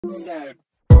So.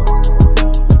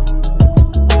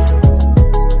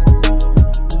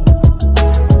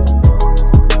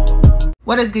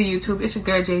 What is good, YouTube? It's your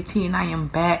girl JT, and I am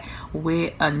back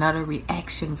with another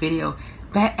reaction video.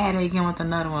 Back at it again with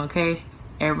another one, okay?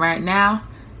 And right now,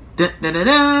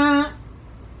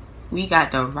 we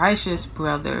got the Righteous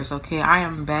Brothers, okay? I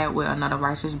am back with another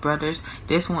Righteous Brothers.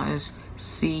 This one is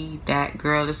See That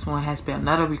Girl. This one has been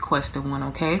another requested one,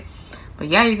 okay? But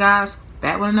yeah, you guys,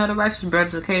 back with another Righteous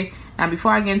Brothers, okay? Now,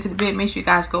 before I get into the bit, make sure you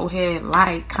guys go ahead,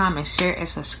 like, comment, share, and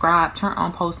subscribe. Turn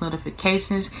on post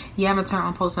notifications. If you haven't turned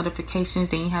on post notifications,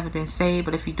 then you haven't been saved.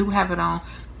 But if you do have it on,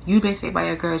 you've been saved by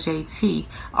your girl JT.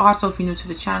 Also, if you're new to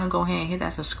the channel, go ahead and hit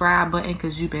that subscribe button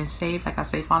because you've been saved. Like I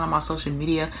say, follow my social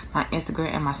media. My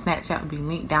Instagram and my Snapchat will be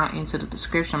linked down into the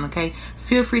description, okay?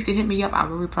 Feel free to hit me up. I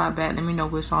will reply back. Let me know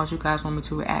which songs you guys want me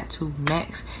to react to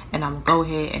next. And I'm going to go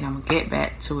ahead and I'm going to get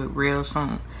back to it real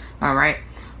soon. Alright?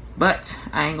 But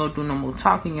I ain't going to do no more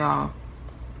talking, y'all.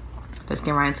 Let's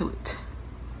get right into it.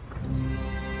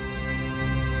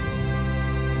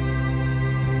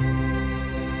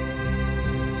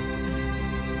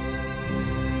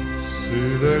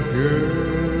 See that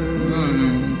girl,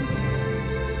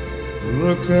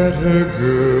 look at her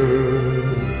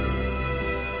good.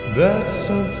 That's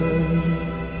something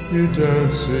you don't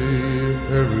see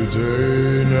every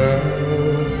day now.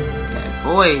 That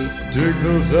voice. Dig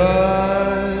those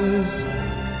eyes,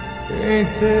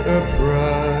 ain't they a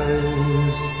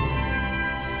prize?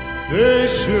 They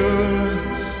sure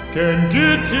can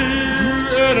get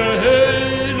you in a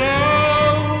hay now.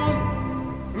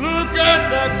 Look at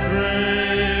that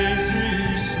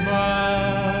crazy smile.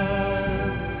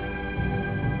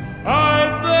 I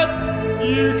bet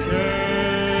you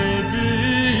can't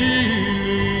believe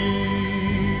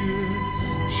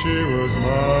she was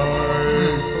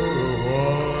mine for a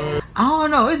while. I don't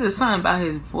know. It's just something about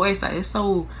his voice. Like it's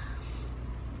so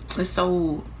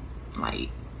like,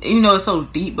 you know, it's so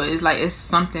deep, but it's like it's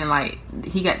something like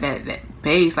he got that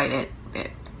bass, like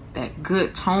that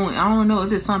good tone. I don't know.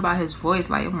 It's just something about his voice.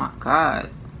 Like, oh my God.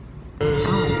 I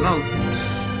don't know.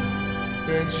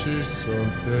 Ain't she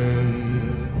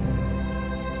something?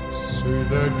 See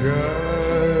that guy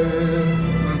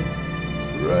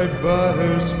right by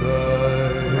her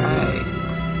side. Right.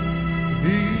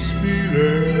 He's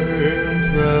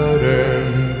feeling proud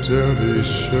and don't he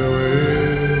show it?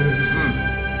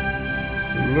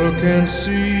 Look and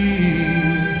see,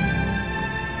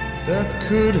 that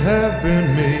could have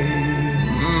been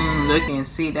me. Look and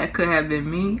see, that could have been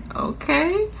me.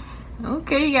 Okay.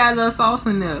 Okay, you got a little sauce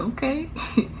in there. Okay.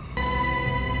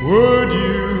 Would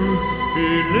you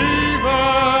believe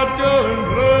I'd go and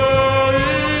blow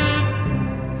it?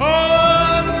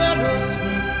 Oh, let her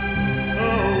slip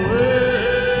away.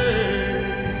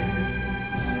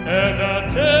 And I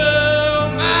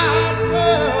tell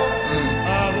myself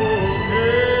I'm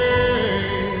okay,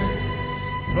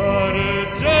 but it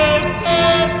just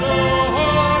takes so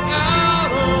hard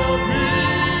out of me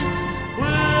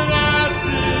when I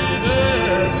see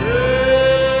that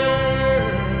girl.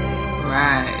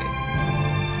 Right.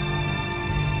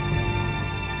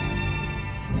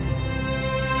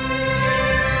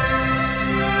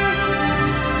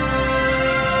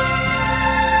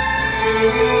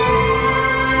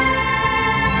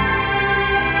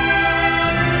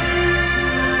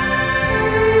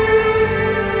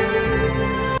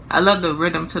 I love the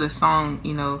rhythm to the song,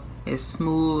 you know, it's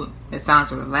smooth, it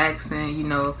sounds relaxing, you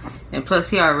know, and plus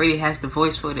he already has the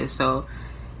voice for this, so,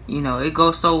 you know, it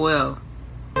goes so well.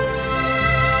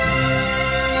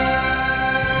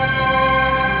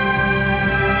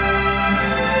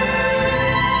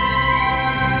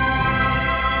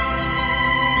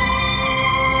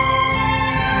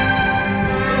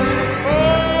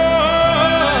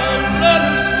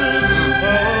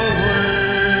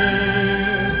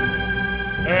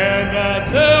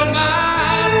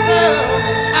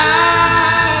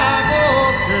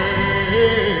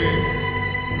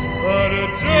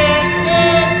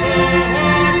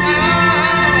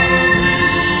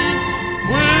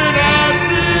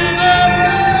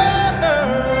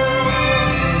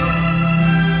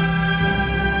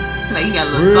 Like he got a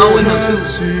little soul in him too.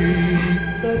 See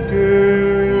that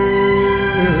girl.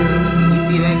 You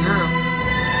see that girl?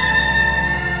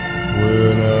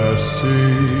 When I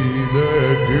see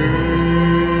that girl.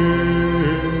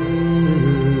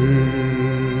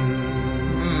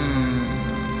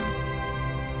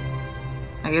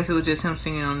 I guess it was just him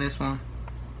singing on this one.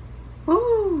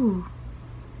 Woo!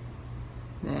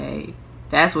 Hey,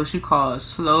 that's what you call a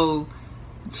slow,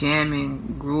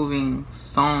 jamming, grooving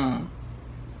song.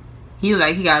 He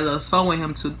got a little soul in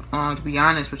him to be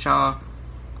honest with y'all.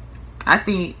 I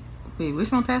think Wait,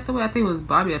 which one passed away? I think it was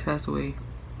Bobby that passed away.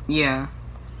 Yeah.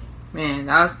 Man,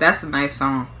 that's a nice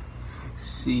song.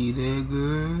 See that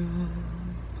girl.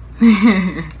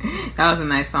 That was a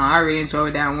nice song. I really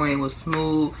enjoyed that one. It was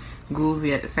smooth,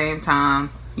 groovy at the same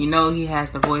time. You know he has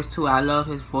the voice too. I love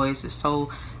his voice. It's so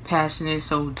passionate,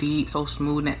 so deep, so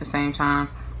smooth at the same time.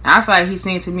 I feel like he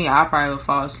sings to me, I probably would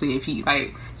fall asleep if he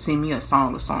like sing me a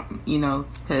song or something, you know,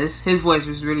 because his voice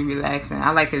was really relaxing. I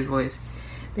like his voice.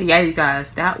 But yeah, you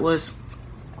guys, that was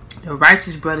the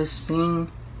Righteous Brothers sing.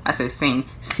 I said sing.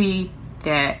 See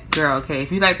That Girl. Okay,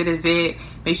 if you liked this vid,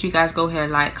 make sure you guys go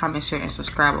ahead, like, comment, share, and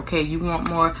subscribe. Okay, you want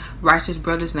more Righteous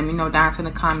Brothers? Let me know down in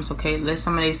the comments. Okay, list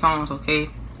some of their songs. Okay,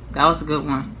 that was a good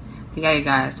one. But yeah, you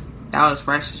guys, that was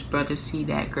Righteous Brothers, See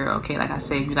That Girl. Okay, like I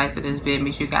said, if you liked this vid,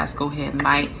 make sure you guys go ahead and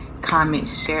like, comment,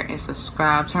 share, and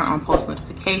subscribe. Turn on post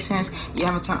notifications. If you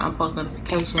haven't turned on post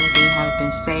notifications, then you haven't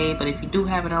been saved. But if you do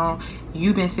have it on,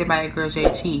 you've been saved by your girl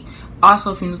JT.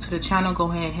 Also, if you're new to the channel, go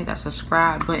ahead and hit that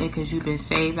subscribe button because you've been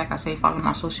saved. Like I say, follow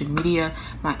my social media.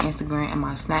 My Instagram and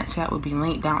my Snapchat will be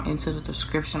linked down into the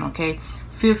description. Okay,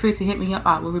 feel free to hit me up.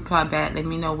 I will reply back. Let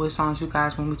me know what songs you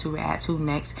guys want me to react to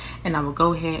next, and I will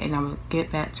go ahead and I will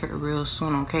get back to it real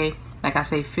soon. Okay, like I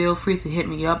say, feel free to hit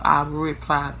me up. I will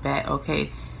reply back.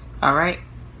 Okay. All right.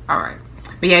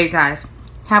 But yeah, you guys,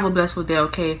 have a blessed day.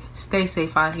 Okay, stay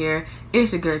safe out here.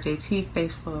 It's your girl JT.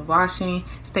 Thanks for watching.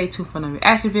 Stay tuned for another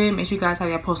reaction video. Make sure you guys have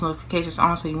your post notifications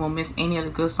on so you won't miss any of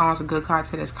the good songs or good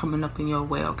content that's coming up in your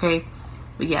way. Okay,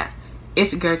 but yeah,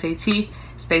 it's your girl JT.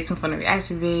 Stay tuned for the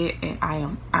reaction video, and I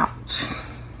am out.